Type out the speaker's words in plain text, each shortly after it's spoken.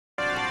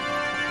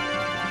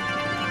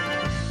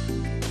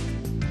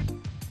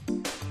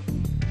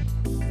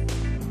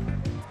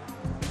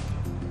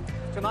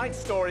Tonight's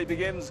story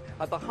begins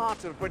at the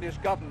heart of British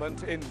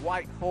government in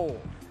Whitehall.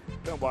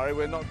 Don't worry,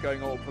 we're not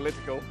going all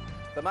political.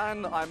 The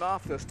man I'm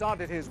after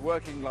started his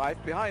working life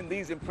behind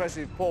these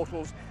impressive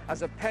portals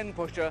as a pen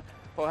pusher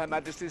for Her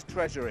Majesty's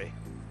Treasury.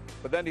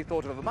 But then he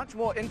thought of a much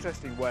more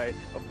interesting way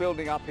of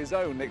building up his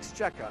own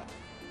exchequer.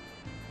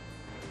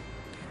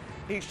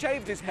 He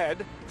shaved his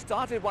head,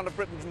 started one of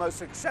Britain's most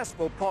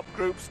successful pop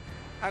groups,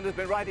 and has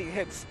been writing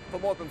hits for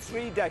more than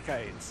 3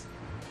 decades.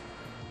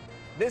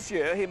 This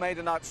year, he made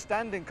an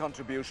outstanding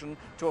contribution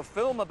to a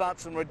film about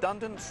some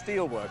redundant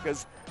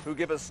steelworkers who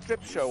give a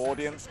strip show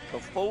audience the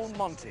full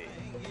Monty.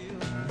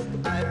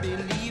 I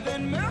believe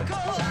in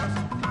miracles.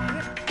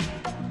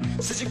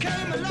 Since you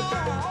came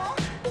along,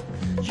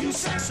 you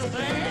sexy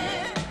thing.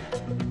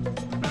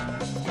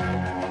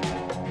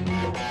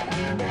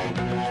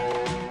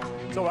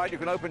 It's all right, you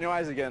can open your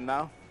eyes again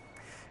now.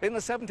 In the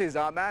 70s,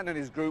 our man and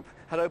his group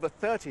had over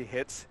 30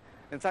 hits.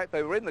 In fact,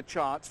 they were in the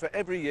charts for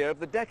every year of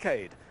the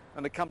decade,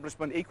 an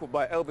accomplishment equalled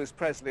by Elvis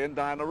Presley and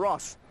Diana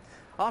Ross.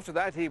 After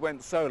that, he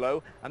went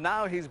solo, and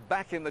now he's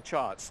back in the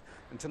charts.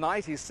 And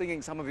tonight, he's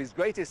singing some of his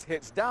greatest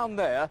hits down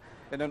there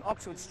in an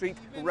Oxford Street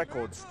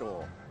record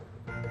store.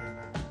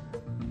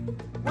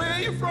 Where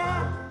you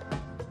from?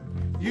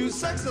 You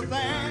sexy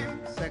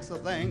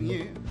thing,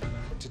 you.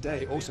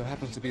 Today also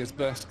happens to be his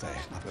birthday.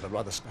 I've got a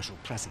rather special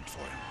present for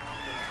him.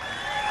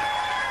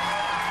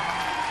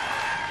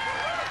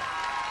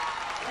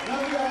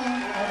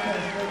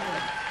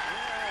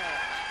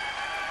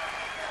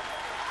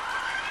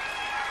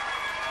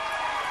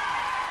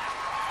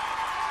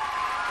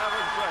 That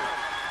was great.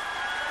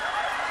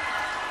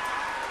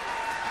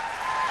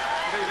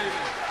 Good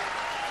evening.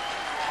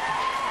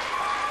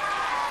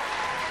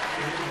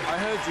 I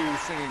heard you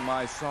singing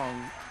my song,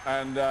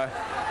 and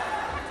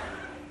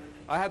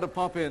I had to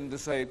pop in to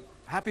say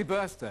happy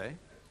birthday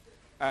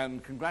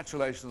and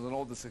congratulations on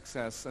all the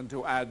success, and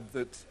to add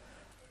that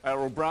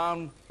Errol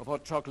Brown of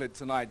Hot Chocolate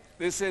tonight,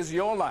 this is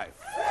your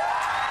life.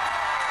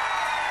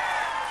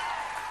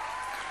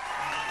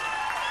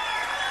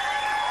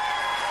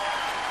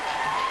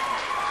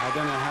 I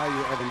don't know how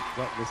you ever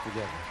got this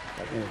together.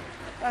 But anyway.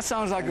 That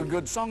sounds like a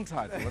good song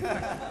title, doesn't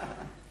it?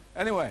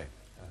 Anyway,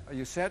 are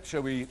you set?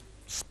 Shall we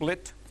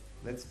split?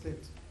 Let's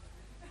split.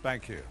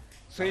 Thank you.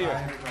 See you.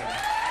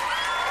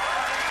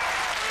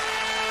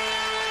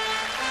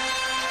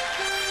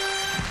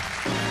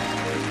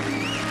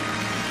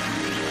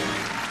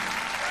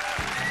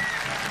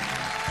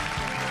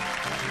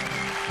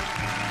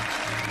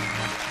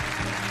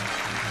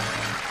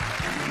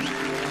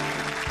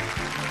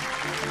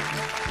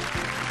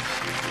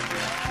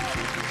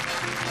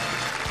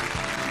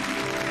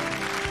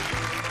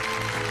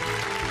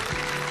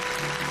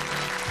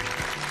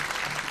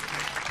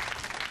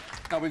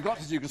 Now, we've got,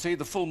 as you can see,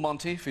 the full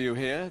Monty for you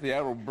here, the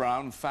Errol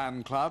Brown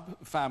fan club,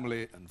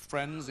 family and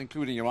friends,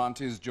 including your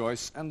aunties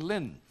Joyce and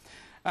Lynn.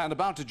 And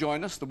about to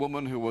join us, the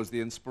woman who was the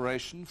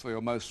inspiration for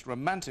your most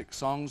romantic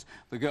songs,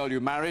 the girl you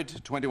married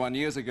 21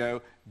 years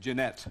ago,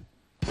 Jeanette.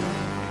 Are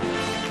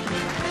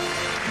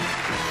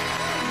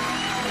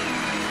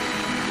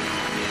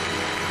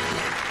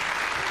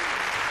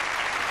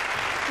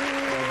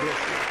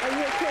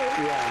you okay?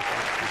 Yeah.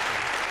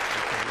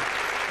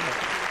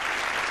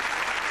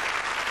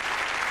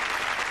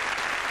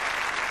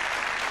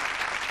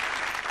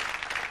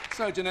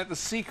 So, Jeanette, the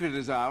secret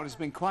is out. It's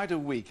been quite a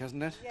week,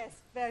 hasn't it? Yes,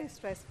 very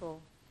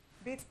stressful.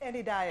 Beats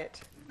any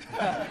diet.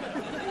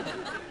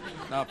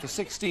 Now, for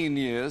 16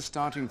 years,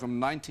 starting from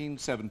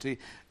 1970,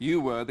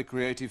 you were the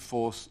creative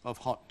force of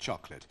Hot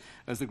Chocolate.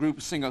 As the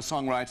group's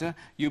singer-songwriter,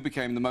 you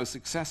became the most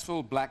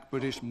successful black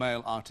British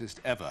male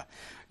artist ever.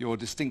 Your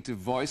distinctive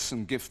voice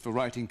and gift for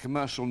writing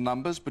commercial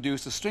numbers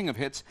produced a string of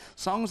hits,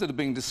 songs that are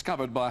being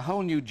discovered by a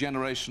whole new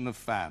generation of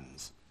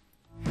fans.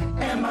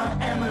 Emma,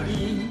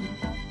 Emily,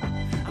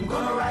 I'm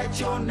gonna write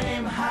your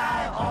name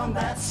high on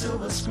that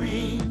silver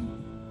screen.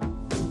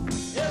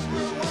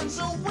 Everyone's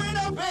a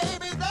winner,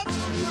 baby, that's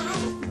the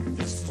truth.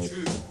 This is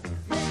true.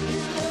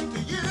 Making love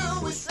to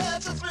you is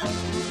such a thrill.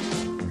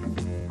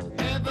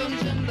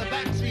 Heaven's in the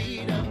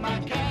backseat of my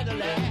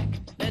Cadillac.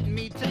 Let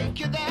me take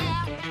you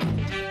there.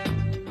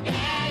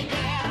 Yeah,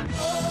 yeah.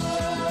 Oh,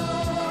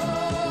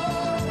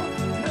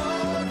 no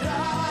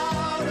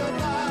doubt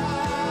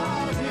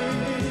about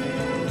it.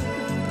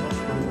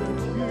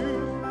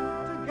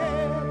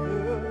 Together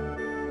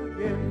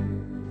again.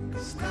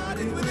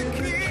 Starting with a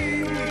key.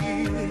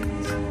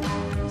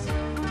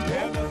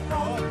 Never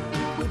thought it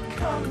would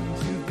come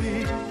to be.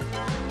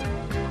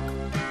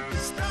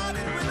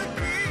 Started with a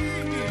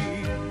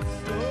dream.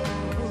 So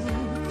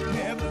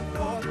never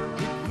thought it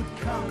would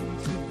come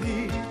to be.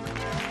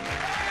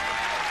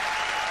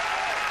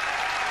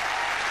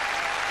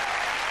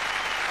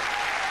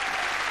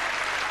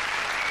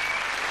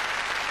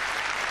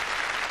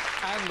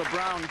 And the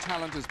Brown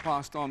talent is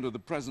passed on to the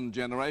present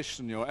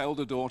generation. Your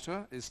elder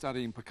daughter is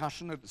studying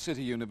percussion at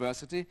City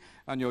University,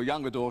 and your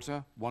younger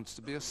daughter wants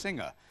to be a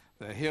singer.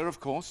 They're here, of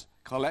course,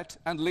 Colette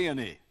and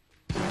Leonie.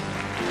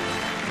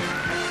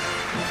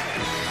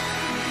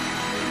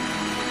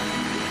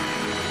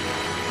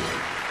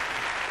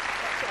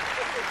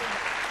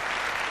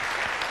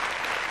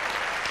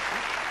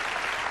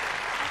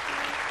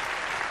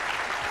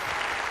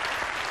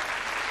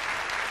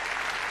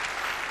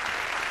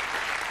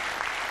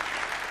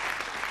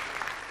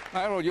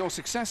 Now, Errol, your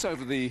success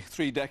over the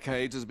 3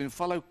 decades has been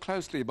followed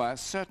closely by a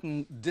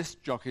certain disc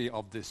jockey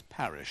of this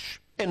parish.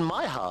 In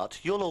my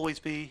heart, you'll always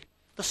be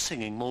the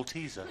singing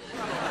Malteser.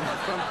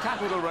 From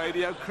Capital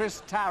Radio,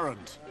 Chris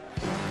Tarrant.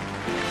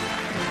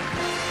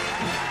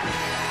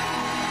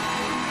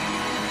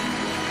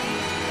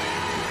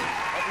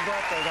 Happy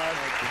birthday, guys.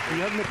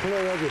 You haven't a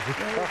clue, have you?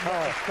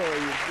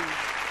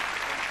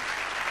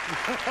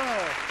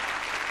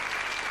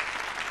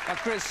 Now,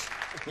 Chris,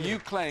 you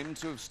claim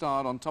to have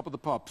starred on Top of the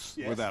Pops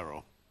with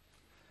Errol.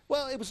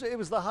 Well, it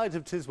was the height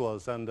of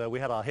Tiswas, and we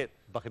had our hit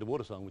Bucket of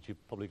Water song, which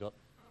you've probably got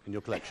in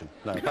your collection.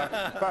 No,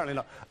 apparently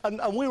not.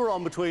 And we were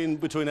on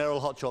between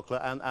Errol, Hot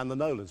Chocolate and the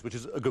Nolans, which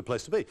is a good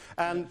place to be.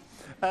 And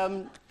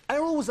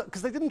Errol was,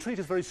 because they didn't treat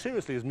us very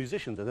seriously as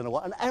musicians, I don't know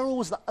what, and Errol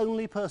was the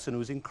only person who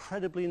was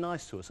incredibly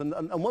nice to us. And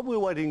when we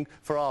were waiting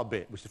for our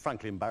bit, which is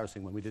frankly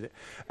embarrassing when we did it,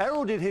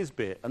 Errol did his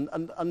bit, and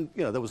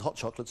you know, there was Hot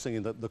Chocolate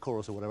singing the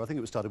chorus or whatever. I think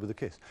it was started with a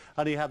kiss.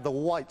 And he had the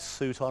white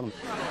suit on.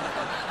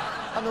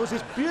 And there was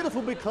this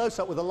beautiful big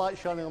close-up with a light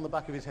shining on the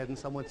back of his head, and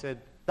someone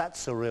said,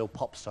 "That's a real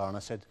pop star." And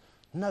I said,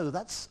 "No,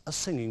 that's a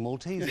singing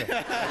Malteser."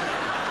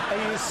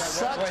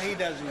 What he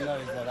doesn't know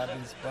is that I've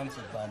been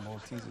sponsored by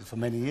Maltesers for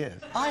many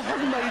years. I have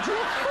made you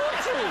a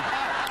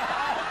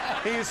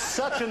fortune! He is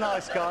such a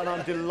nice guy, and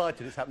I'm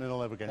delighted it's happening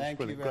all over again. Thank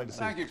it's brilliant. you Great to see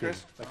you. Thank you,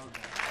 Chris. Thank you.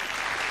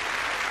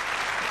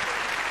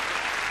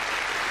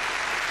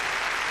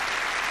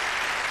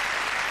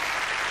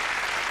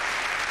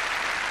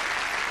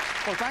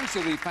 Well, thanks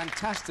to the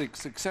fantastic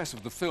success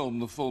of the film,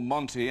 The Full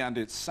Monty, and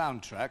its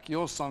soundtrack,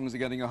 your songs are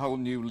getting a whole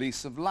new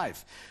lease of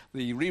life.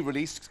 The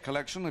re-released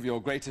collection of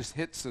your greatest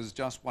hits has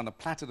just won a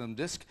platinum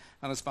disc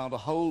and has found a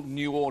whole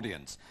new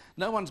audience.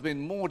 No one's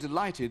been more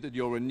delighted at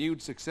your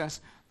renewed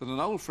success than an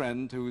old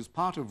friend who is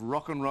part of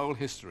rock and roll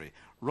history,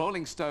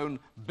 Rolling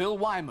Stone Bill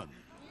Wyman.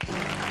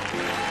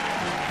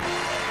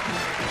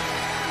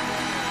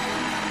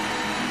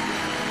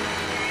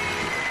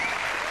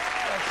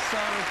 So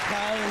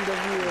kind of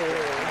you.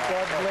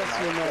 God bless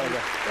you, man.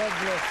 God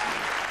bless you.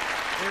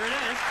 Here it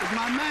is. It's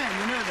my man,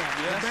 you know that.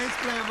 Yes. The bass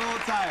player of all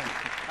time.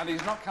 And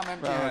he's not come Well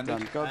empty-handed.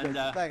 done. God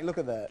bless you. Look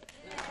at that.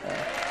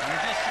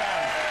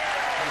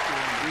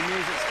 Your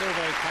music's still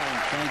very kind.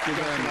 Thank you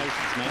very much.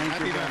 Congratulations, man. Thank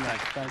Happy you very birthday.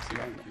 much. Thanks a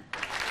lot.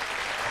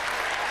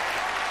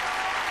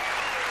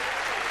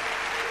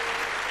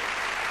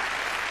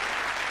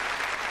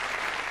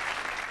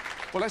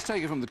 Well, let's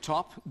take it from the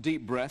top.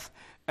 Deep breath.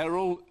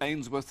 Errol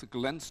Ainsworth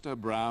Glenster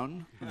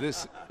Brown,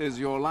 this is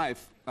your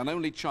life. An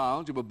only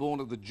child, you were born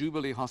at the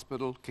Jubilee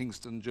Hospital,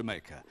 Kingston,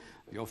 Jamaica.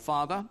 Your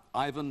father,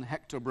 Ivan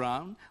Hector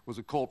Brown, was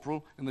a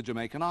corporal in the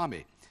Jamaican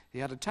Army. He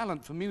had a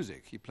talent for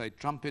music. He played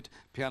trumpet,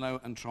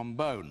 piano and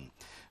trombone.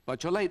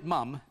 But your late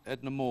mum,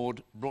 Edna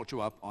Maud, brought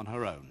you up on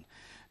her own.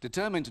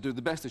 Determined to do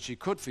the best that she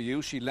could for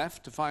you, she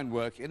left to find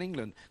work in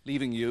England,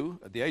 leaving you,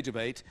 at the age of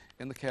 8,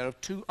 in the care of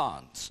 2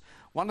 aunts.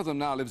 One of them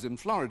now lives in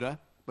Florida,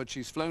 but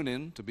she's flown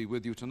in to be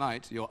with you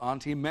tonight, your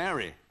Auntie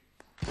Mary.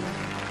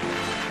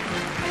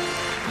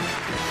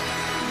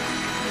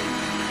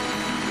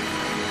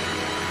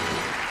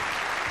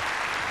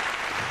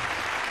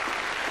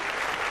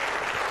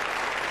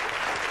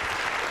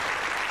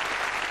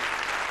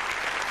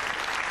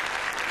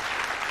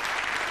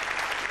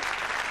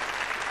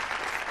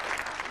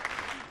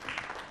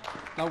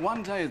 Now,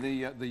 one day,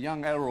 the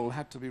young Errol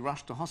had to be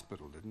rushed to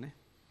hospital, didn't he?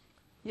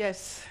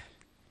 Yes.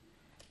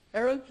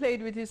 Errol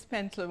played with his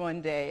pencil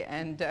one day,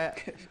 and the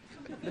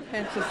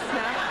pencil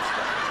snapped.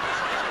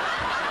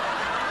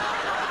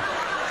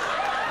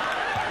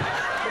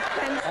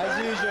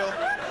 As usual.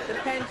 The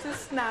pencil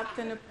snapped,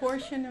 and a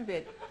portion of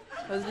it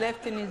was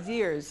left in his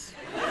ears.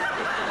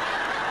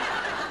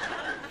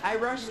 I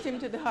rushed him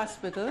to the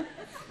hospital,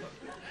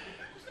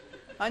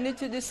 only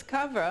to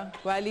discover,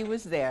 while he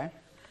was there,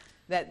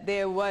 that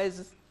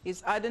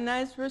his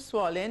adenoids were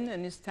swollen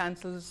and his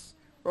tonsils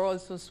were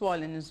also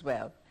swollen as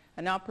well.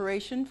 An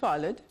operation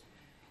followed.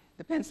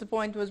 The pencil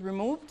point was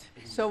removed,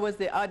 so was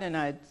the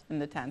adenoids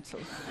and the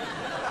tonsils.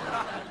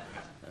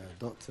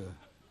 Doctor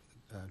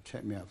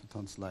checked me out for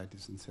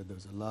tonsillitis and said there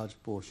was a large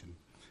portion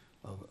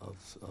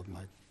of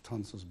my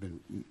tonsils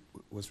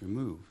was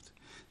removed.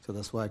 So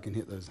that's why I can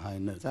hit those high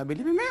notes. I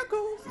believe in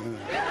miracles.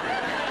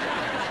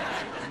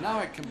 Now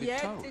it can be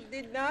Yet told. it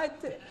did not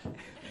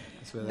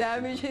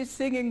damage his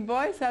singing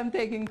voice. I'm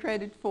taking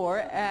credit for,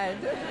 and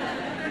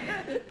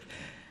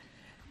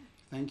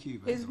Thank you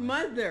very his much.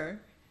 mother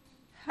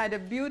had a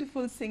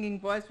beautiful singing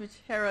voice which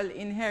Errol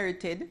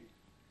inherited.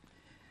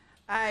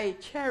 I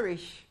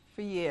cherish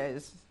for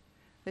years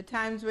the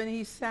times when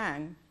he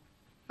sang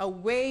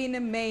Away in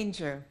a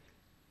Manger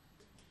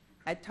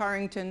at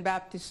Torrington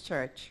Baptist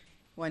Church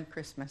one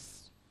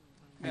Christmas.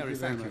 Mary,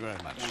 thank you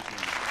very much.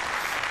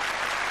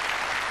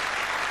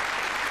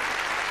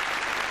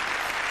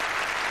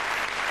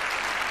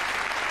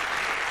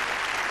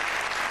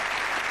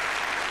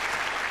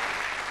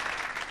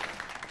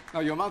 Now,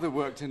 your mother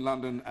worked in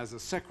London as a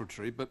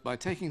secretary, but by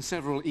taking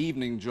several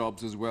evening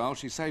jobs as well,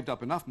 she saved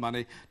up enough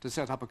money to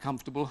set up a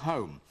comfortable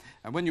home.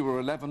 And when you were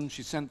 11,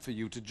 she sent for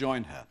you to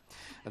join her.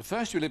 At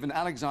first, you live in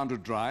Alexandra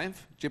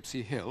Drive,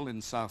 Gypsy Hill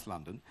in South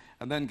London,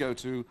 and then go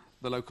to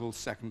the local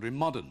secondary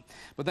modern.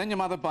 But then your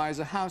mother buys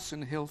a house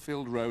in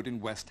Hillfield Road in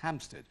West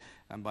Hampstead,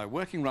 and by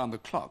working round the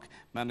clock,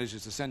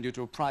 manages to send you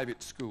to a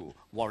private school,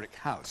 Warwick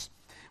House.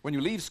 When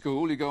you leave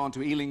school, you go on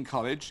to Ealing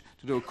College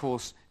to do a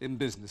course in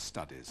business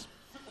studies.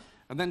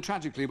 And then,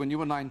 tragically, when you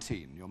were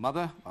 19, your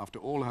mother, after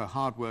all her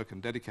hard work and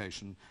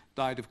dedication,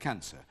 died of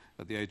cancer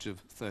at the age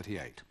of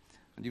 38.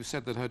 And you've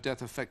said that her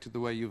death affected the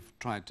way you've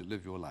tried to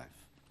live your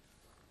life.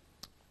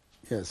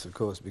 Yes, of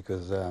course,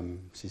 because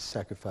she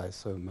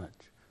sacrificed so much.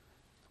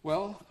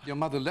 Well, your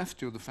mother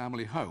left you the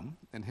family home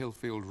in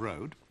Hillfield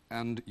Road,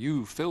 and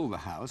you fill the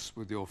house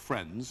with your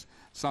friends,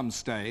 some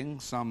staying,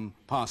 some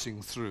passing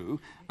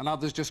through, and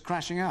others just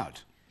crashing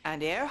out.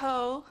 And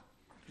Errol,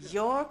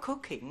 your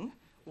cooking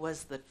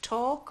was the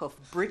talk of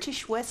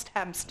British West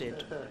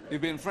Hampstead.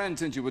 You've been friends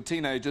since you were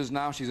teenagers.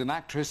 Now she's an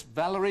actress,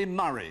 Valerie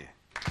Murray.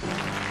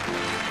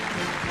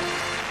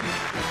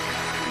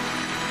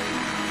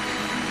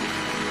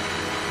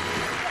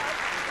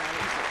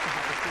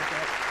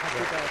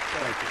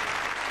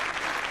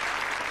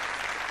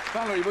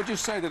 Valerie, would you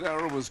say that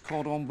Errol was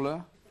cordon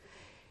bleu?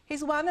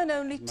 His one and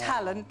only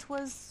talent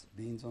was...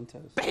 Beans on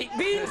toast.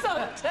 Beans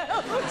on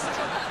toast!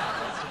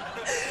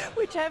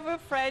 Whichever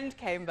friend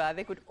came by,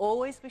 they could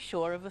always be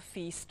sure of a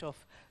feast of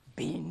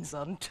beans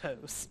on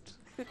toast.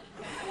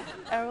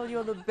 Errol,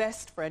 you're the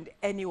best friend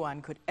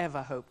anyone could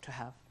ever hope to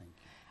have.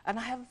 And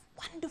I have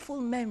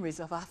wonderful memories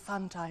of our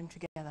fun time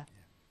together.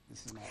 Yeah,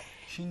 this is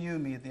she knew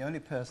me, the only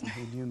person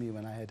who knew me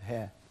when I had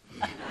hair.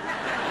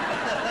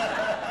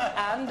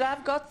 And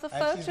I've got the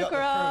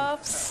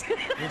photographs.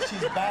 Which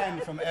she's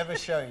banned from ever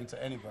showing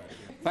to anybody.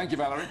 Thank you,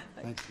 Valerie.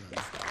 Thank you.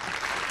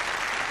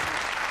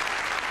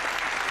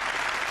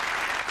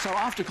 So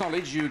after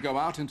college, you go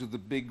out into the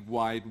big,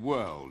 wide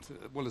world.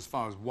 Well, as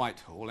far as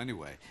Whitehall,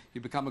 anyway.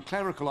 You become a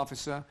clerical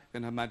officer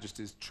in Her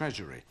Majesty's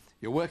Treasury.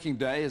 Your working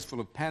day is full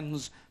of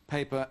pens,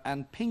 paper,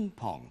 and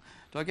ping-pong.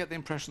 Do I get the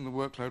impression the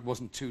workload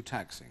wasn't too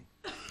taxing?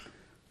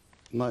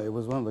 No, it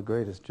was one of the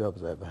greatest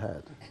jobs I ever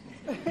had.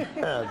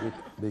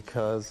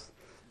 Because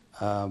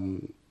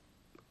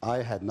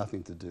I had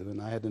nothing to do, and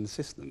I had an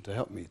assistant to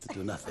help me to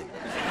do nothing.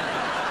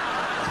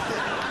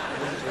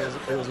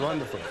 It was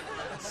wonderful.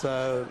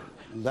 So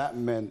that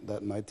meant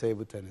that my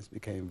table tennis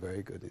became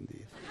very good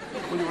indeed.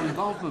 Well, your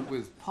involvement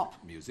with pop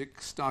music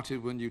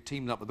started when you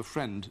teamed up with a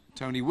friend,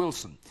 Tony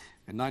Wilson.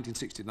 In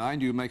 1969,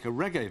 you make a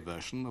reggae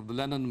version of the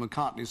Lennon and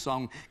McCartney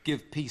song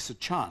Give Peace a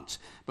Chance,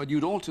 but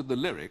you'd altered the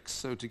lyrics,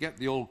 so to get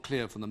the all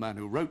clear from the man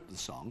who wrote the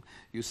song,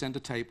 you sent a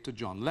tape to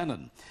John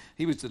Lennon.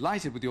 He was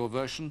delighted with your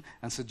version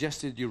and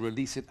suggested you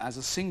release it as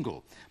a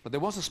single. But there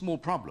was a small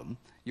problem.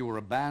 You were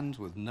a band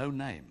with no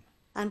name.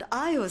 And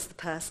I was the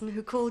person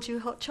who called you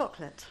Hot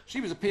Chocolate. She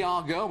was a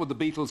PR girl with the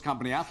Beatles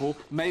company Aspel,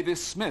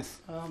 Mavis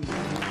Smith.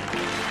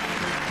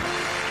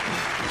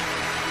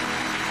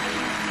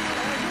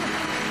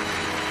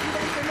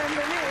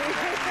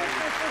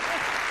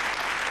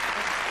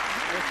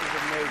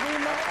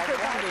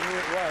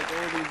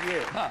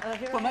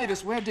 Well,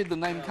 Mavis, where did the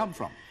name come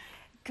from?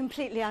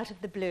 Completely out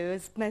of the blue,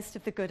 as most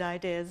of the good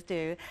ideas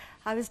do.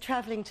 I was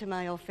travelling to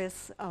my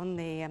office on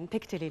the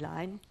Piccadilly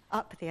line,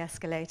 up the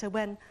escalator,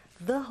 when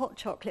the Hot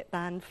Chocolate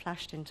Band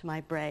flashed into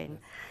my brain.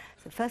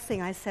 So the first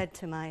thing I said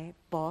to my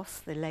boss,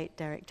 the late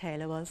Derek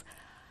Taylor, was,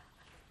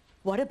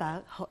 "What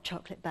about Hot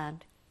Chocolate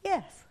Band?"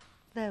 Yes,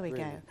 there we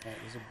go.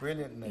 It was a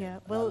brilliant name. Yeah,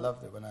 well, I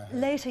loved it when I heard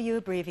later you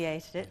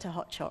abbreviated it to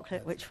Hot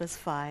Chocolate, which was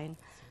fine,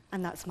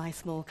 and that's my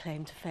small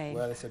claim to fame.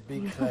 Well, it's a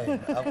big claim.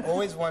 I've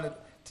always wanted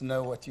to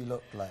know what you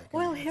look like.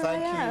 Well, here I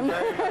am.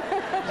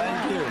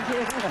 Thank you.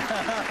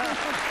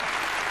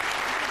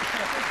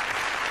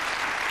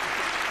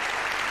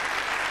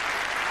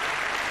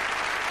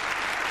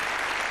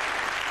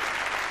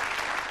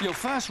 Your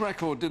first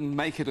record didn't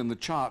make it in the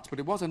charts, but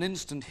it was an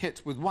instant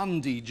hit with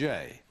one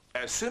DJ.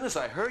 As soon as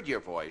I heard your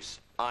voice,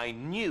 I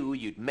knew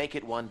you'd make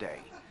it one day.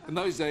 In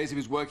those days, he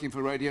was working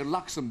for Radio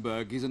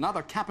Luxembourg. He's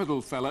another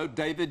Capital fellow,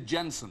 David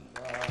Jensen.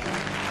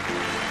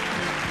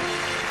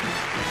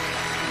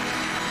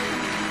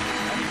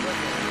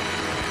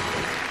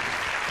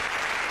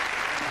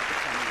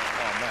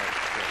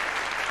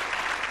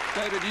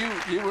 David,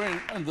 you were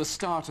in the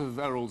start of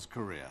Errol's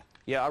career.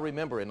 Yeah, I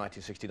remember in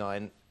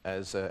 1969,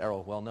 as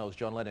Errol well knows,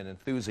 John Lennon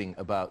enthusing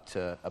about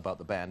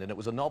the band, and it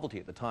was a novelty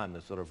at the time,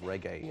 this sort of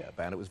reggae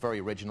band. It was very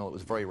original, it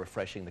was very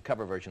refreshing, the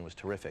cover version was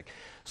terrific.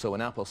 So when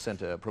Aspel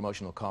sent a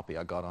promotional copy,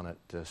 I got on it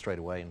straight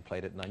away and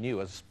played it, and I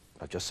knew, as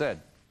I just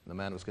said, the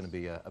man was going to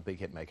be a big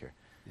hit maker.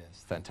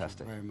 Yes,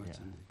 fantastic. Thank you very much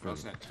indeed. Well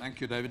said.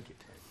 Thank you, David.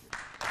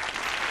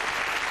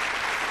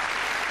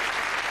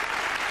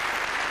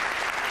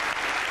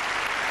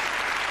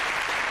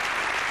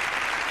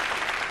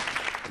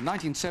 In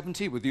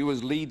 1970, with you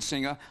as lead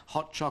singer,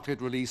 Hot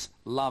Chocolate release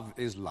Love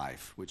Is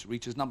Life, which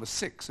reaches number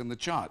 6 in the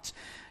charts.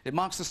 It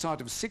marks the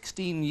start of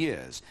 16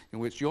 years in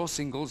which your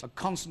singles are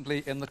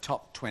constantly in the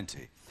top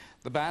 20.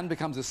 The band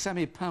becomes a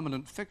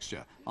semi-permanent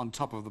fixture on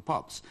Top of the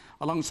Pops,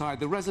 alongside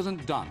the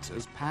resident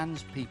dancers,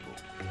 Pan's People.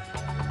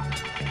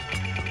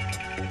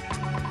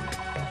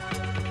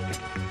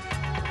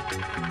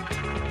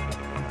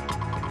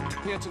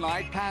 Here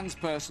tonight, Pan's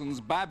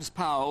Persons, Babs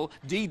Powell,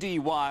 Dee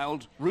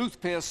Wild,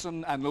 Ruth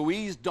Pearson and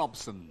Louise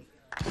Dobson.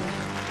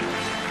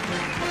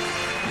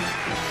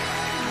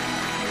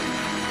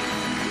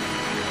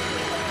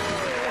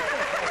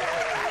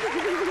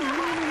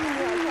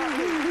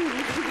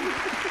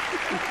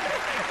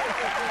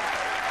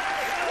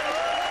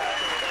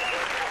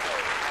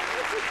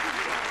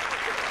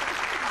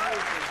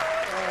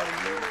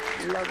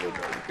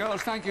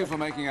 Girls, thank you for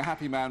making a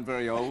happy man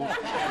very old.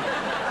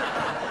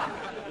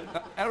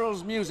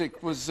 Errol's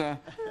music was, well,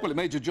 it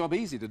made your job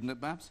easy, didn't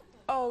it, Babs?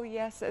 Oh,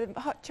 yes.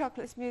 Hot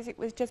Chocolate's music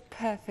was just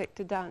perfect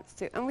to dance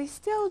to. And we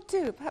still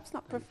do, perhaps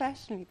not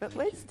professionally, but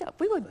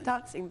we were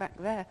dancing back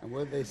there. And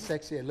were they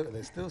sexy? Look,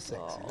 they're still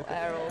sexy. Oh,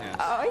 Errol. Yes.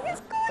 Oh,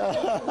 he's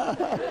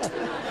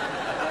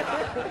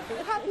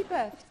good. Happy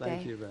birthday.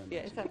 Thank you very much.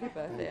 Yes, happy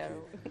birthday,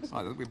 Errol.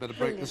 I think we'd better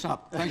break this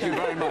up. Thank you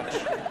very much.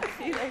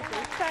 See you later.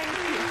 Thank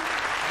you.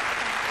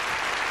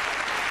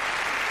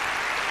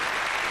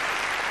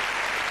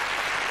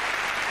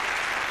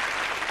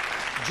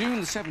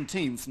 June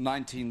 17th,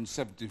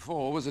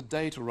 1974 was a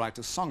day to write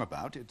a song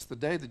about. It's the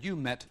day that you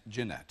met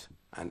Jeanette.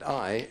 And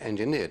I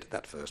engineered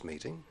that first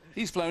meeting.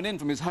 He's flown in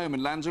from his home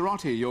in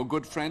Lanzarote, your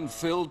good friend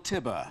Phil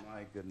Tibber.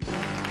 My goodness.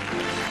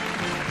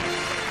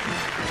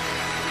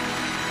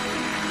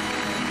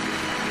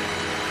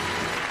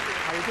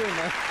 How are you doing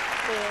there?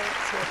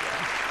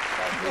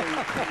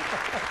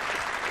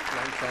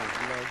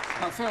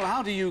 Now, Phil,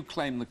 how do you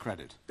claim the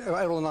credit?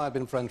 Errol and I had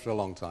been friends for a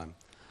long time,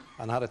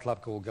 and I had a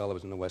club called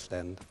Elvis in the West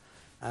End,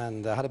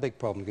 and I had a big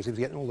problem because he was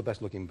getting all the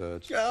best-looking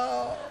birds.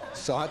 Oh.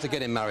 So I had to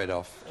get him married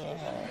off.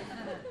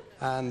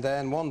 And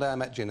then one day I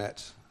met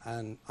Jeanette,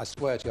 and I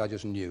swear to you, I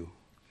just knew.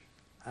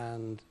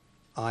 And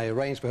I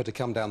arranged for her to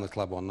come down the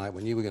club one night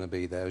when you were going to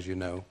be there, as you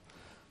know,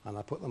 and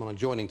I put them on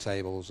adjoining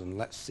tables, and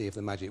let's see if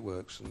the magic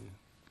works. And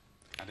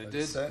it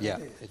did? Yeah,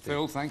 it did.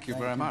 Phil, thank you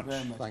very much.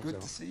 Thanks, Good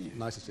Errol. to see you.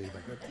 Nice to see you,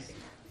 back. Good to see you.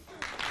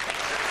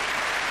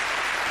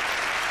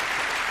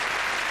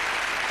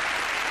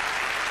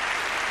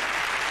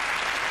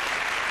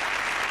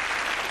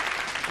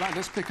 Right,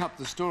 let's pick up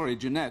the story.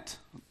 Jeanette,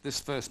 this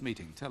first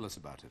meeting, tell us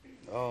about it.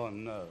 Oh,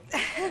 no.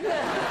 Errol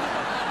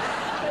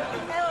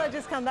had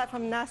just come back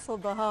from Nassau,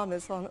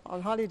 Bahamas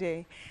on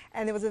holiday,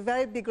 and there was a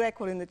very big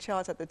record in the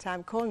charts at the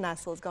time called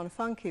Nassau's Gone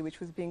Funky, which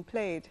was being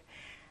played.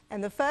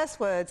 And the first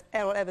words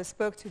Errol ever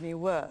spoke to me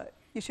were,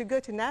 "You should go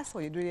to Nassau,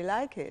 you'd really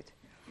like it."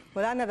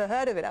 Well, I never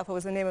heard of it. I thought it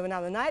was the name of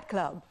another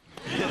nightclub.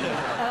 And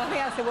I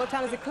think I said, "What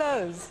time does it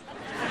close?"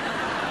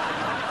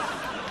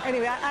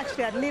 Anyway,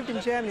 I'd lived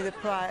in Germany the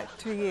prior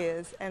 2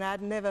 years, and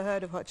I'd never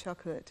heard of Hot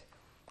Chocolate.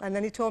 And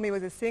then he told me he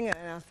was a singer,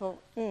 and I thought,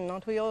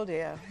 aren't we all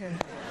dear?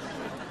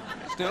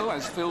 Still,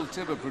 as Phil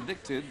Tibber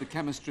predicted, the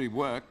chemistry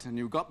worked, and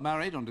you got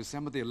married on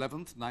December the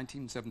 11th,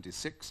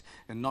 1976,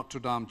 in Notre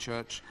Dame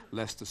Church,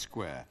 Leicester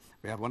Square.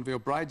 We have one of your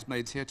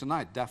bridesmaids here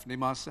tonight, Daphne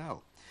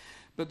Marcel.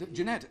 But,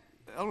 Jeanette,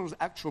 Errol's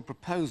actual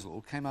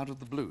proposal came out of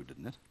the blue,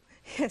 didn't it?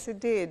 Yes, it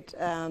did.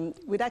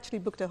 We'd actually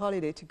booked a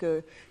holiday to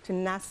go to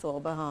Nassau,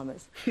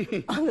 Bahamas,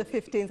 on the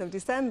 15th of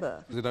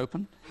December. Is it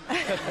open?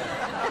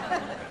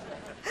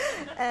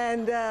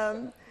 And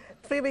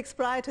 3 weeks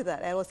prior to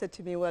that, Errol said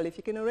to me, "Well, if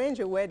you can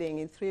arrange a wedding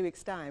in 3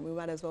 weeks' time, we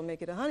might as well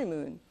make it a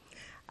honeymoon."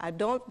 I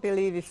don't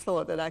believe he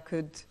thought that I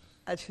could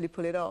actually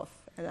pull it off.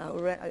 And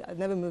I'd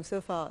never moved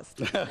so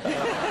fast.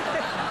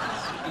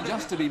 And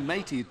just to be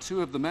matey,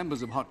 2 of the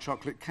members of Hot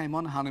Chocolate came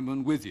on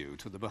honeymoon with you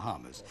to the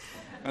Bahamas.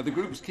 The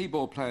group's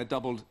keyboard player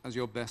doubled as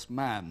your best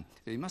man.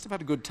 He must have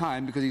had a good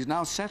time because he's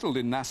now settled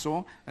in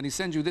Nassau, and he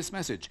sends you this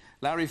message.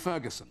 Larry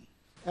Ferguson.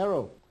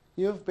 Errol,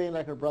 you've been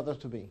like a brother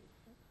to me.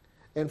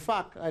 In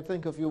fact, I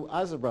think of you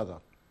as a brother.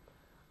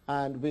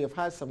 And we have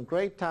had some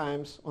great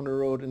times on the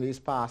road in these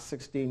past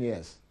 16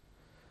 years.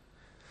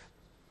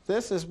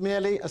 This is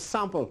merely a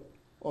sample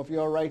of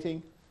your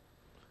writing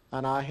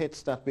and our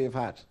hits that we've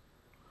had.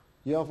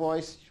 Your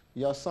voice,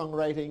 your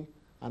songwriting,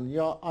 and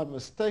your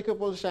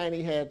unmistakable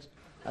shiny head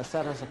has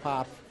set us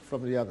apart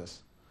from the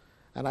others.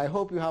 And I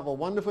hope you have a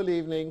wonderful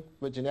evening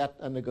with Jeanette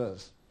and the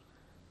girls.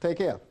 Take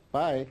care.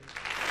 Bye.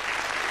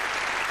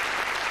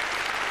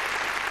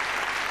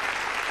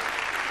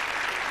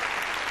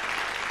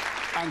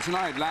 And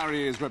tonight,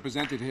 Larry is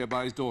represented here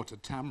by his daughter,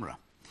 Tamra.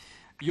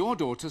 Your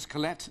daughters,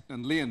 Colette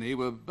and Leonie,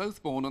 were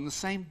both born on the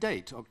same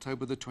date,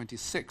 October the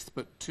 26th,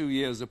 but 2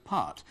 years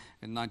apart,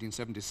 in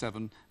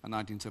 1977 and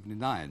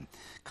 1979.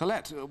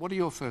 Colette, what are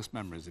your first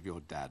memories of your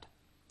dad?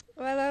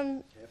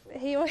 Well,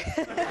 he always...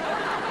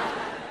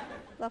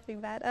 Nothing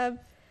bad.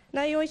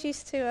 No, he always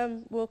used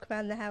to walk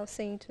around the house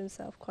singing to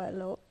himself quite a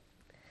lot.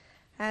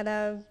 And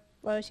I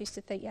always used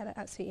to think he had an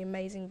absolutely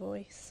amazing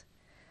voice.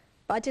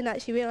 But I didn't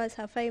actually realise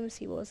how famous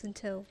he was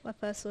until I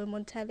first saw him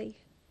on telly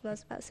when I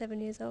was about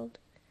 7 years old.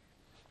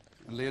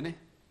 And Leonie?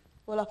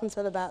 Well, up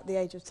until about the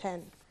age of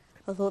 10,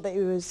 I thought that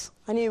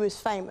I knew he was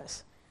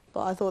famous,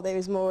 but I thought that he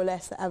was more or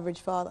less the average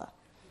father.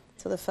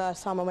 So the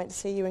first time I went to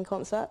see you in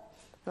concert,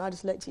 and I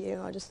just looked at you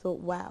and I just thought,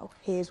 wow,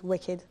 he is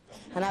wicked.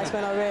 And that's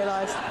when I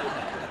realised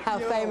how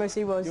famous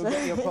he was. You'll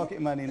get your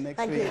pocket money next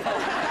week. Thank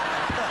you.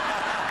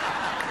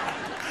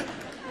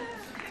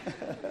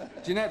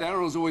 Jeanette,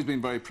 Errol's always been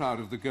very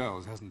proud of the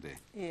girls, hasn't he?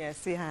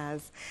 Yes, he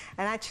has.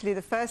 And actually,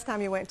 the first time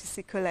he went to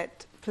see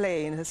Colette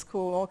play in her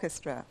school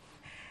orchestra,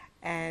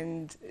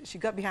 and she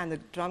got behind the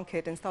drum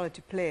kit and started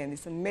to play in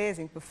this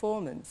amazing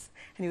performance.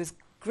 And he was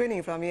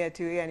grinning from ear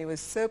to ear, and he was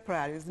so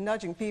proud. He was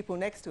nudging people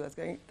next to us,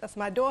 going, "That's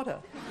my daughter.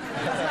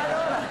 That's my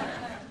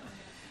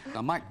daughter."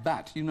 Now, Mike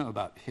Batt, you know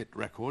about hit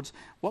records.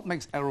 What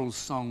makes Errol's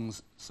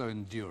songs so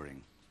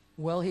enduring?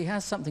 Well, he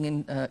has something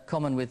in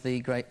common with the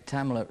great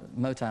Tamla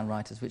Motown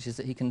writers, which is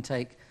that he can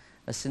take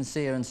a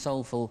sincere and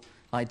soulful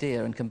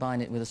idea and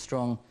combine it with a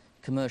strong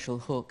commercial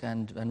hook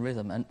and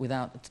rhythm, and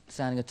without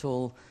sounding at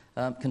all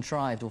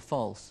contrived or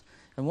false.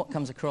 And what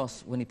comes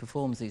across when he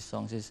performs these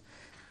songs is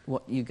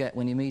what you get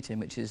when you meet him,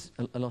 which is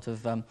a lot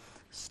of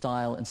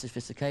style and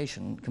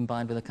sophistication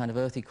combined with a kind of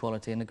earthy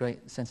quality and a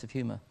great sense of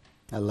humour.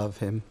 I love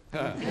him.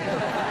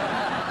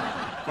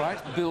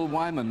 Right, Bill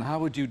Wyman, how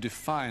would you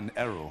define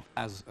Errol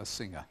as a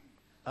singer?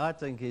 I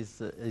think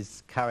his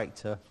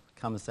character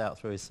comes out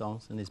through his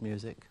songs and his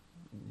music.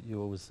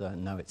 You always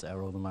know it's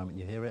Errol the moment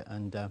you hear it,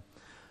 and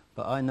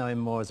but I know him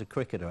more as a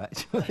cricketer,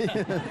 actually.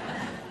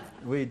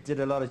 We did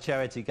a lot of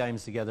charity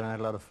games together and had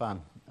a lot of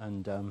fun,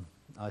 and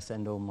I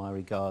send all my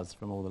regards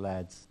from all the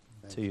lads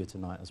to you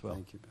tonight as well.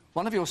 Thank you, Bill.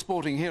 One of your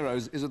sporting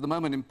heroes is at the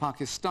moment in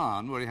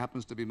Pakistan, where he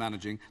happens to be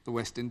managing the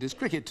West Indies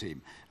cricket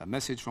team. A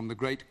message from the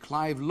great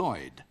Clive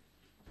Lloyd.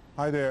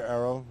 Hi there,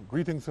 Errol.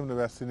 Greetings from the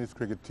West Indies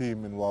cricket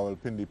team in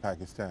Rawalpindi,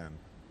 Pakistan.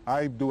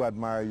 I do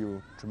admire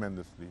you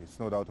tremendously, it's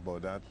no doubt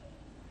about that.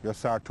 Your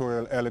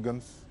sartorial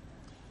elegance,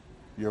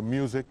 your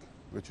music,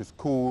 which is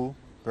cool,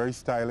 very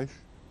stylish,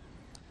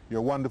 you're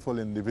a wonderful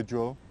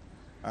individual,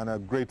 and a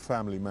great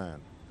family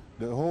man.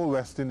 The whole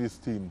West Indies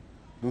team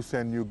do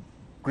send you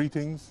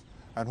greetings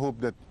and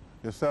hope that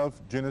yourself,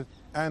 Jeanette,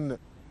 and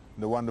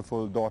the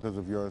wonderful daughters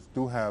of yours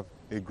do have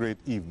a great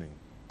evening.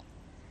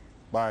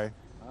 Bye.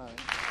 Bye.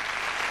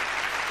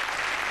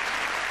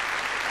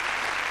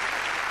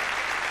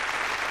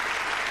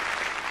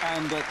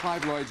 And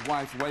Clive Lloyd's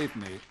wife,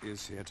 Waveney,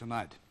 is here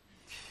tonight.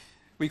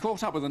 We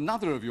caught up with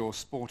another of your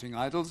sporting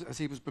idols as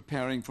he was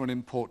preparing for an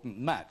important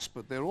match,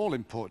 but they're all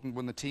important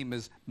when the team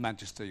is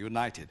Manchester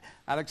United.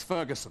 Alex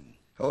Ferguson.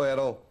 Hello,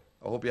 Errol.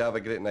 I hope you have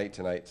a great night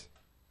tonight.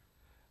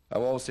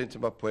 I'm always saying to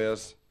my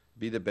players,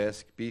 be the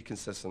best, be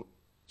consistent,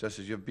 just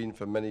as you've been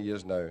for many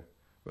years now,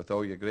 with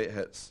all your great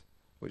hits,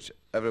 which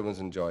everyone's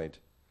enjoyed.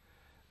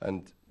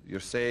 And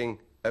you're saying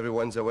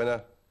everyone's a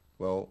winner?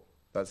 Well,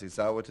 that's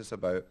exactly what it's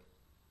about.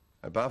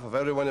 On behalf of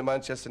everyone at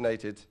Manchester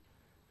United,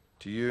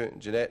 to you,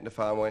 Jeanette and the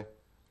family, I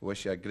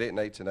wish you a great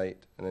night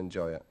tonight and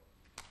enjoy it.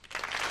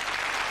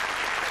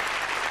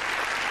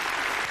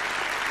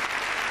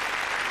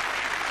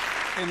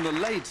 In the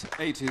late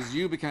 80s,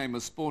 you became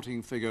a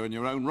sporting figure in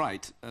your own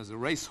right as a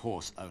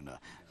racehorse owner.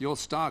 Your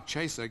star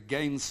chaser,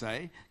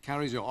 Gainsay,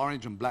 carries your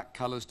orange and black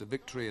colours to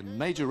victory in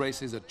major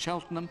races at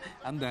Cheltenham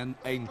and then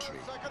Aintree.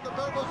 Second, the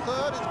Bill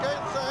third is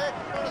Gainsay.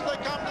 As they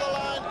come to the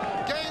line,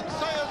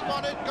 Gainsay has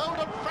won it.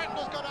 Golden Friend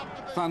has got up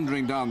to be...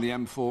 Thundering down the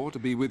M4 to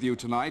be with you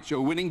tonight,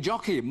 your winning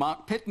jockey,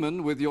 Mark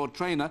Pittman, with your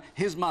trainer,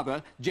 his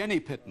mother,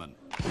 Jenny Pittman.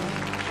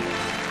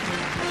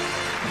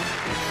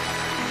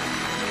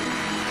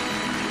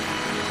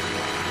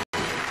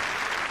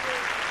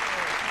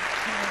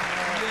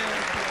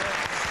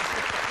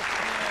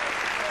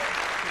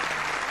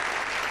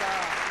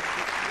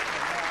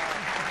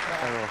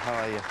 How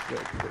are you?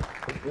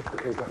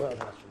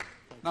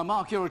 Now,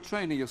 Mark, you're a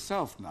trainer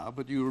yourself now,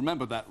 but you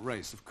remember that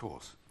race, of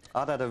course.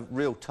 I'd had a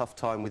real tough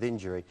time with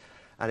injury,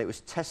 and it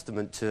was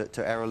testament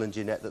to Errol and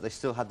Jeanette that they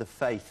still had the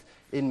faith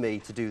in me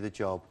to do the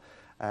job.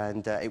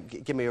 And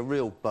it gave me a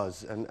real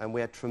buzz, and we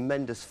had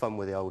tremendous fun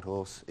with the old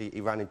horse.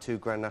 He ran in 2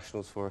 Grand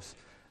Nationals for us,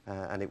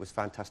 and it was a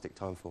fantastic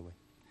time for me.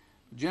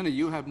 Jenny,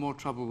 you had more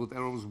trouble with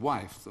Errol's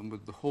wife than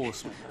with the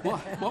horse.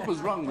 What was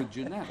wrong with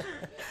Jeanette?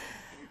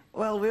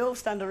 Well, we all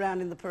stand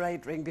around in the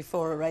parade ring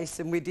before a race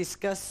and we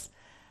discuss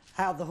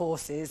how the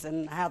horse is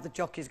and how the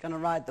jockey's going to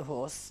ride the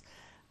horse.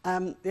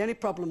 The only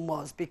problem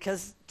was,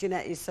 because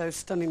Jeanette is so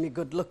stunningly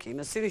good looking,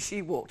 as soon as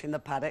she walked in the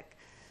paddock,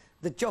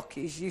 the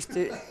jockeys used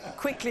to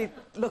quickly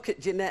look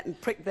at Jeanette and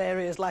prick their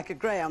ears like a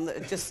greyhound that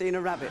had just seen a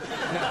rabbit.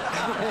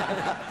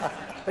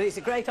 But it's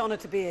a great honour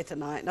to be here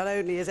tonight. Not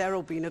only has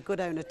Errol been a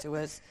good owner to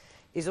us,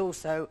 he's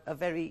also a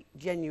very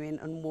genuine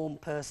and warm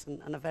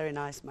person and a very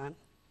nice man.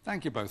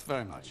 Thank you both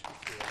very much.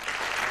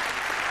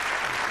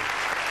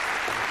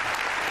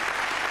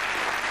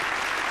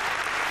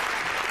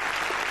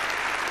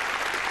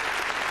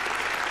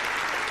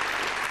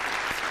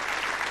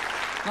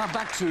 Now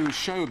back to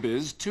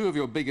showbiz. Two of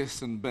your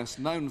biggest and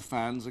best-known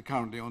fans are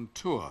currently on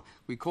tour.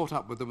 We caught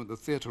up with them at the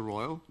Theatre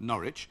Royal,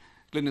 Norwich,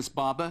 Glynis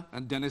Barber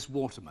and Dennis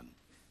Waterman.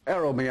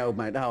 Errol, me old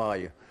mate, how are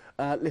you?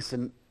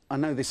 Listen, I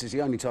know this is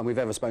the only time we've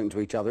ever spoken to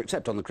each other,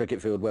 except on the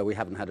cricket field where we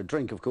haven't had a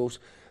drink, of course.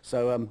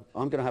 So I'm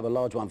going to have a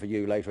large one for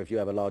you later if you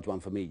have a large one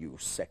for me, you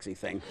sexy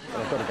thing.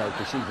 But I've got to go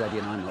because she's ready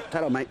and I'm not.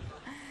 Tell her, mate.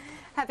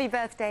 Happy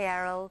birthday,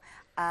 Errol.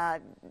 I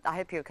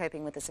hope you're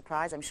coping with the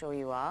surprise. I'm sure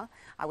you are.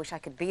 I wish I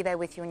could be there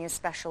with you on your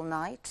special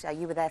night.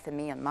 You were there for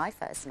me on my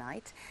first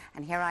night.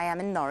 And here I am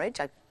in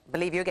Norwich. I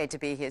believe you're going to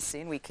be here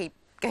soon. We keep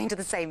going to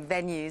the same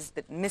venues,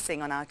 but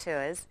missing on our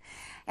tours.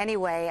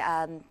 Anyway,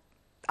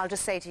 I'll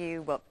just say to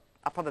you, well,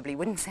 I probably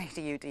wouldn't say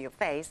to you to your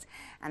face,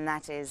 and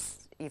that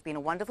is, you've been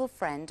a wonderful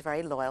friend,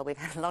 very loyal. We've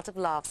had a lot of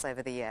laughs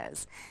over the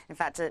years. In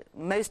fact,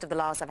 most of the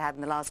laughs I've had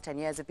in the last 10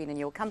 years have been in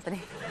your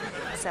company.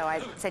 So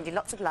I send you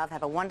lots of love.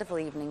 Have a wonderful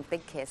evening.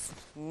 Big kiss.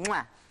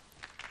 Mwah.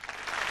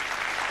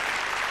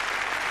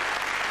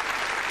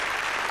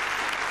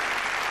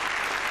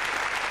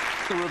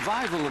 The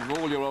revival of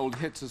all your old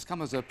hits has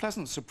come as a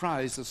pleasant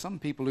surprise to some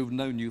people who've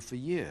known you for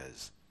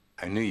years.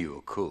 I knew you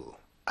were cool.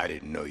 I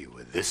didn't know you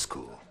were this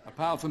cool. A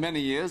pal for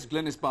many years,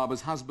 Glynis Barber's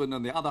husband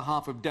and the other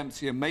half of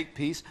Dempsey and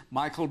Makepeace,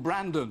 Michael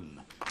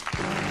Brandon.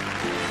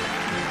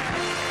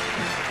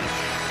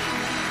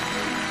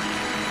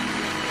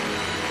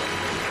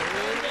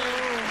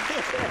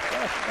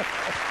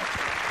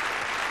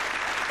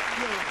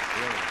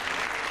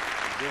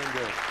 Doing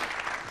good.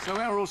 So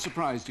Errol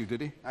surprised you, did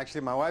he?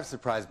 Actually, my wife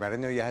surprised me. I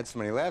didn't know you had so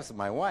many laughs at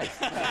my wife.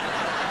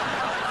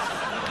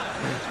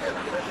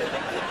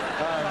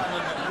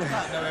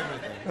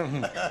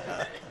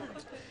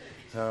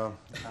 So,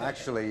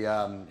 actually,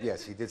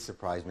 yes, he did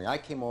surprise me. I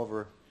came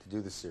over to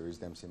do the series,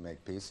 Dempsey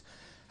Makepeace.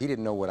 He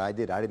didn't know what I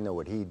did. I didn't know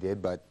what he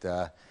did, but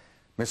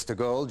Mr.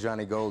 Gold,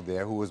 Johnny Gold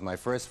there, who was my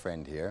first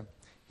friend here,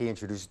 he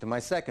introduced me to my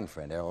second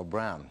friend, Errol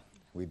Brown.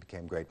 We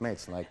became great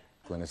mates, and like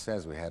Glynis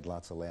says, we had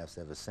lots of laughs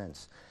ever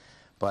since.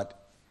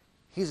 But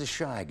he's a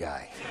shy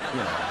guy, you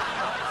know.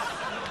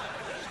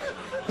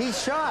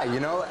 He's shy, you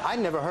know. I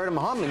never heard him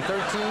hum in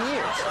 13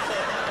 years.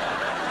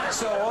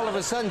 So all of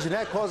a sudden,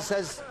 Jeanette calls and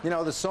says, you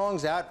know, the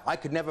song's out. I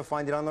could never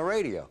find it on the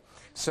radio.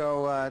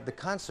 So the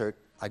concert,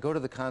 I go to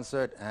the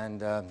concert,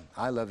 and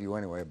I Love You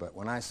Anyway, but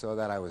when I saw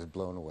that, I was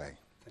blown away.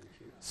 Thank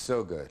you.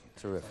 So good.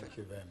 Terrific. Thank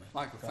you very much.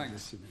 Michael,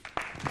 thanks.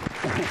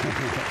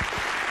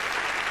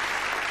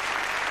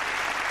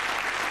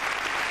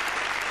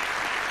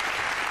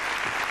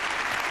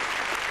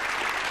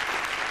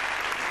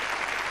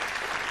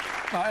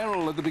 Now,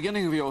 Errol, at the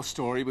beginning of your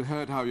story, we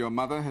heard how your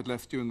mother had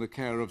left you in the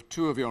care of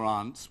two of your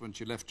aunts when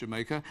she left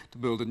Jamaica to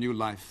build a new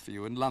life for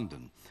you in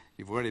London.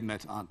 You've already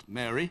met Aunt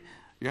Mary.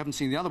 You haven't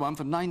seen the other one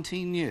for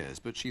 19 years,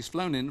 but she's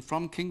flown in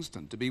from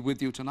Kingston to be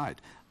with you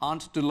tonight.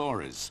 Aunt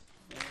Dolores.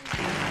 There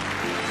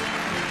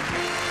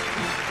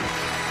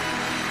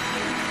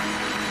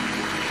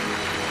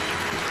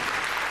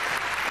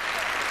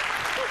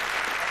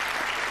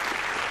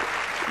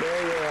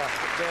you are.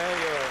 There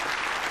you are.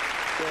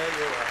 There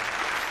you are.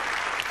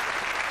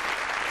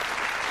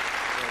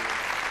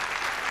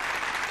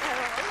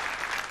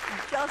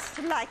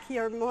 Just like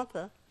your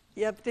mother,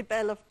 you have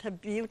developed a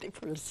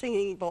beautiful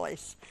singing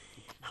voice.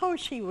 How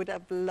she would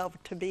have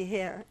loved to be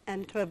here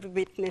and to have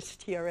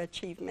witnessed your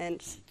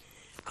achievements.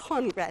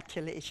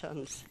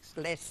 Congratulations.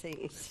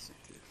 Blessings.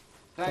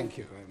 Thank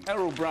you.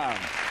 Errol Brown,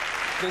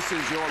 this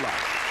is your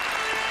life.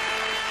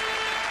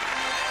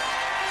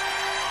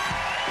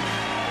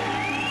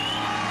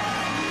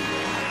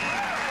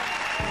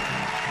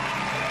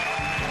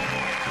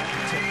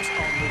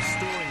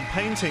 Restoring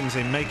paintings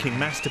in making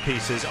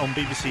masterpieces on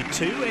BBC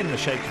Two in The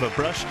Shape of a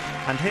Brush,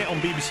 and here on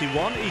BBC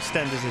One,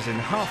 EastEnders is in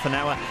half an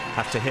hour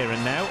after Here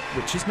and Now,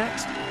 which is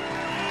next.